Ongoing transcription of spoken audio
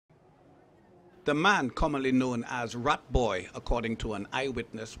The man, commonly known as Rat Boy, according to an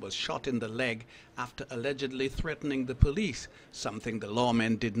eyewitness, was shot in the leg after allegedly threatening the police, something the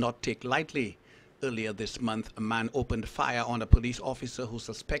lawmen did not take lightly. Earlier this month, a man opened fire on a police officer who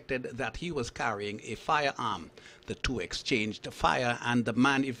suspected that he was carrying a firearm. The two exchanged fire and the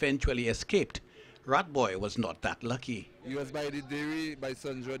man eventually escaped. Rat Boy was not that lucky. He was by the dairy, by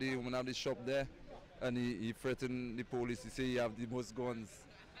Sandra, the woman of the shop there, and he threatened the police. He said he have the most guns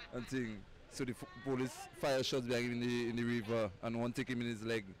and thing. So the police fire shots behind him in the river, and one take him in his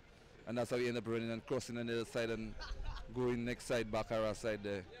leg. And that's how he ended up running and crossing on the other side and going next side, Baccarat side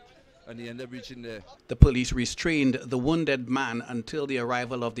there. And he ended up reaching there. The police restrained the wounded man until the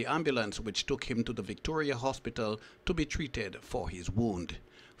arrival of the ambulance, which took him to the Victoria Hospital to be treated for his wound.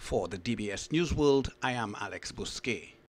 For the DBS News World, I am Alex Bousquet.